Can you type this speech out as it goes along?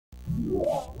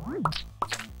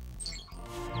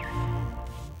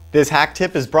This hack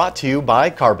tip is brought to you by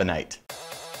Carbonite.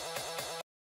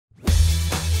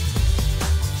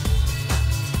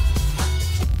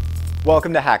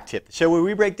 Welcome to HakTip, the show where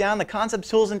we break down the concepts,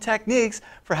 tools, and techniques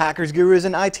for hackers, gurus,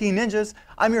 and IT ninjas.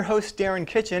 I'm your host, Darren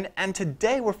Kitchen, and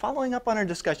today we're following up on our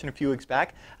discussion a few weeks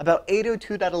back about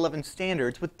 802.11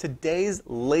 standards with today's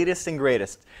latest and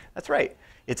greatest. That's right,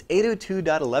 it's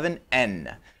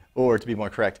 802.11n, or to be more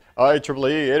correct, IEEE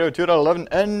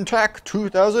 802.11n TAC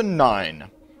 2009.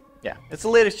 Yeah, it's the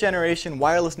latest generation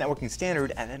wireless networking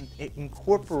standard, and it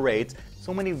incorporates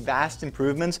so many vast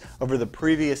improvements over the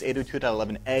previous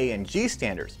 802.11a and G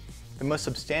standards, the most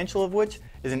substantial of which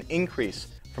is an increase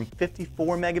from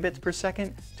 54 megabits per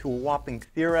second to a whopping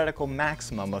theoretical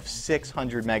maximum of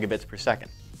 600 megabits per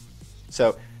second.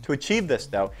 So to achieve this,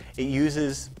 though, it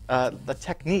uses the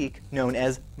technique known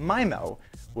as Mimo,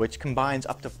 which combines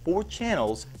up to 4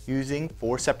 channels using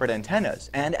 4 separate antennas.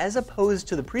 And as opposed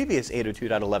to the previous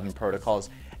 802.11 protocols,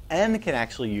 N can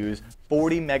actually use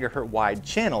 40 megahertz wide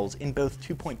channels in both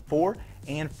 2.4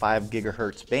 and 5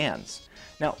 gigahertz bands.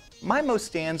 Now, Mimo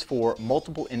stands for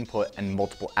multiple input and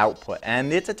multiple output,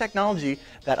 and it's a technology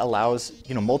that allows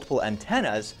multiple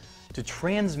antennas to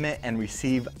transmit and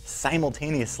receive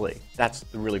simultaneously. That's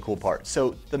the really cool part.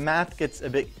 So the math gets a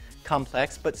bit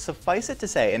complex, but suffice it to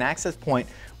say, an access point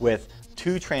with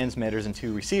 2 transmitters and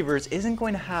 2 receivers isn't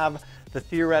going to have the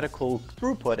theoretical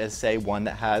throughput as, say, one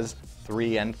that has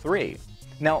 3 and 3.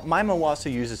 Now, Mimo also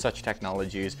uses such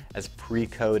technologies as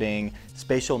pre-coding,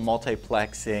 spatial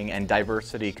multiplexing, and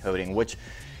diversity coding, which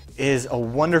is a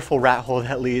wonderful rat hole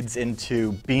that leads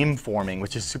into beamforming,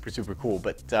 which is super cool,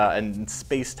 and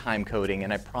space-time coding,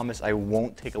 and I promise I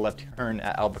won't take a left turn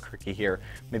at Albuquerque here.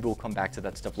 Maybe we'll come back to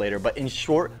that stuff later. But in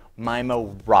short,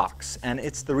 Mimo rocks, and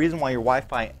it's the reason why your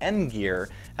Wi-Fi N gear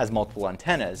has multiple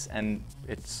antennas, and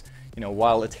it's,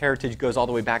 while its heritage goes all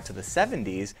the way back to the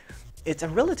 70s, it's a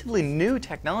relatively new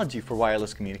technology for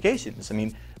wireless communications. I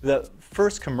mean, the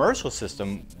first commercial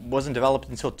system wasn't developed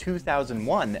until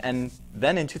 2001, and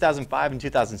then in 2005 and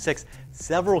 2006,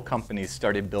 several companies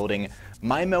started building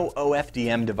Mimo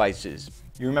OFDM devices.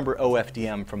 You remember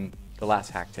OFDM from the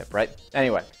last hack tip, right?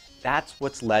 Anyway, that's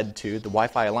what's led to the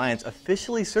Wi-Fi Alliance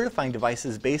officially certifying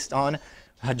devices based on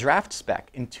a draft spec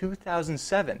in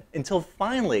 2007, until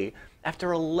finally,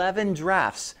 after 11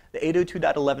 drafts, the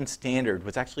 802.11 standard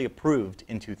was actually approved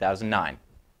in 2009.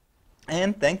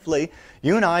 And thankfully,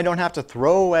 you and I don't have to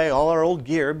throw away all our old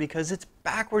gear because it's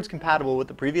backwards compatible with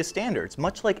the previous standards,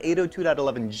 much like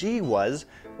 802.11g was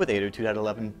with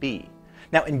 802.11b.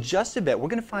 Now, in just a bit, we're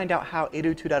going to find out how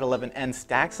 802.11n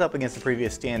stacks up against the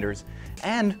previous standards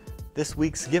and this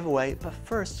week's giveaway, but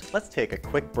first, let's take a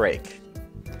quick break.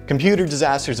 Computer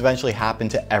disasters eventually happen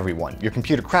to everyone. Your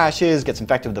computer crashes, gets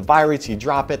infected with a virus, you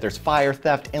drop it, there's fire,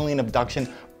 theft, alien abduction.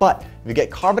 But if you get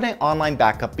Carbonite Online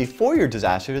Backup before your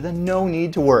disaster, then no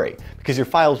need to worry, because your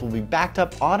files will be backed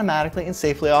up automatically and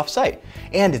safely off-site.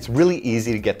 And it's really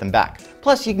easy to get them back.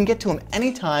 Plus, you can get to them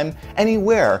anytime,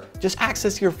 anywhere. Just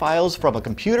access your files from a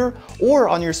computer or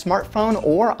on your smartphone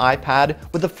or iPad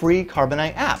with the free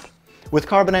Carbonite app. With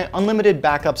Carbonite, unlimited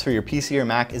backups for your PC or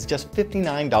Mac is just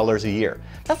 $59 a year.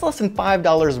 That's less than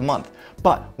 $5 a month.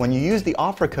 But when you use the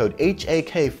offer code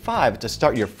HAK5 to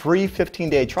start your free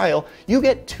 15-day trial, you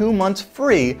get 2 months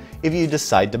free if you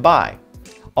decide to buy.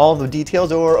 All the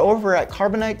details are over at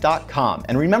carbonite.com,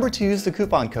 and remember to use the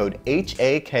coupon code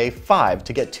HAK5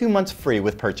 to get 2 months free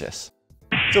with purchase.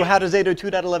 So how does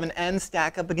 802.11n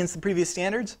stack up against the previous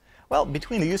standards? Well,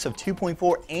 between the use of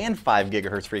 2.4 and 5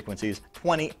 gigahertz frequencies,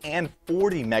 20 and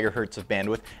 40 megahertz of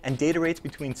bandwidth, and data rates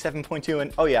between 7.2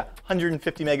 and,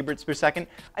 150 megabits per second,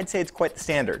 I'd say it's quite the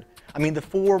standard. I mean, the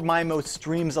 4 Mimo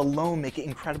streams alone make it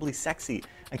incredibly sexy,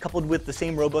 and coupled with the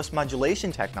same robust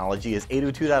modulation technology as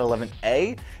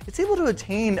 802.11a, it's able to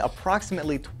attain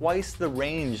approximately twice the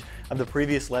range of the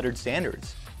previous lettered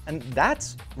standards. And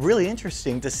that's really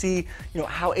interesting to see,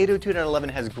 how 802.11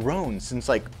 has grown since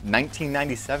like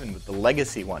 1997 with the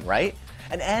legacy one, right?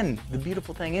 And the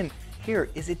beautiful thing in here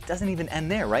is it doesn't even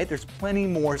end there, right? There's plenty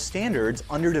more standards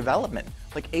under development,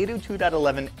 like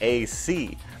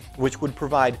 802.11ac, which would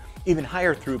provide even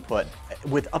higher throughput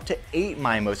with up to 8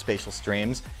 Mimo spatial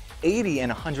streams, 80 and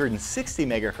 160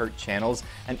 megahertz channels,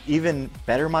 and even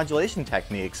better modulation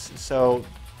techniques. So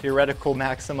theoretical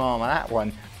maximum on that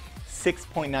one,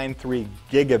 6.93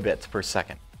 gigabits per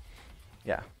second.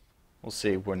 Yeah, we'll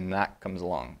see when that comes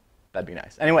along. That'd be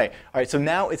nice. Anyway, all right, so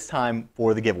now it's time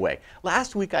for the giveaway.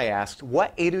 Last week I asked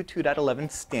what 802.11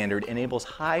 standard enables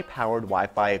high-powered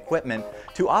Wi-Fi equipment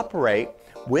to operate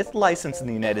with license in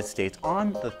the United States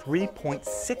on the 3.6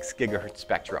 gigahertz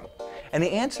spectrum? And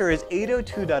the answer is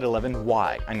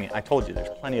 802.11y. I mean, I told you there's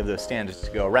plenty of those standards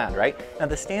to go around, right? Now,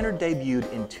 the standard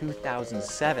debuted in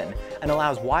 2007 and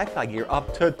allows Wi-Fi gear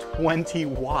up to 20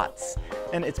 watts.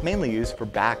 And it's mainly used for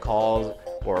backhauls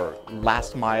or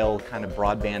last mile kind of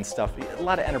broadband stuff, a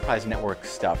lot of enterprise network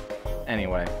stuff.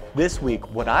 Anyway, this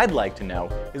week, what I'd like to know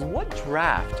is what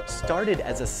draft started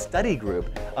as a study group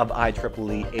of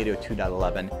IEEE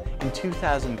 802.11 in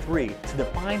 2003 to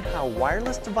define how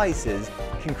wireless devices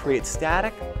can create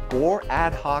static or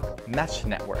ad hoc mesh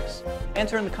networks.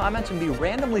 Answer in the comments and be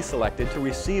randomly selected to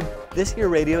receive this here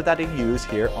radio that I use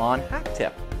here on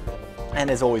HakTip. And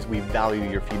as always, we value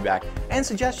your feedback and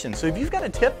suggestions. So if you've got a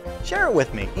tip, share it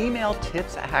with me. Email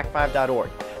tips@hak5.org.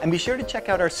 And be sure to check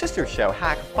out our sister show,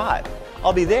 Hack 5.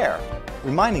 I'll be there,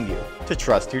 reminding you to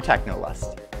trust your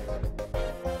technolust.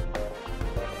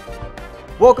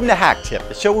 Welcome to HakTip,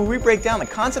 the show where we break down the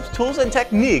concepts, tools, and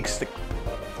techniques that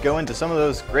go into some of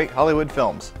those great Hollywood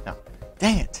films. Now,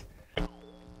 dang it.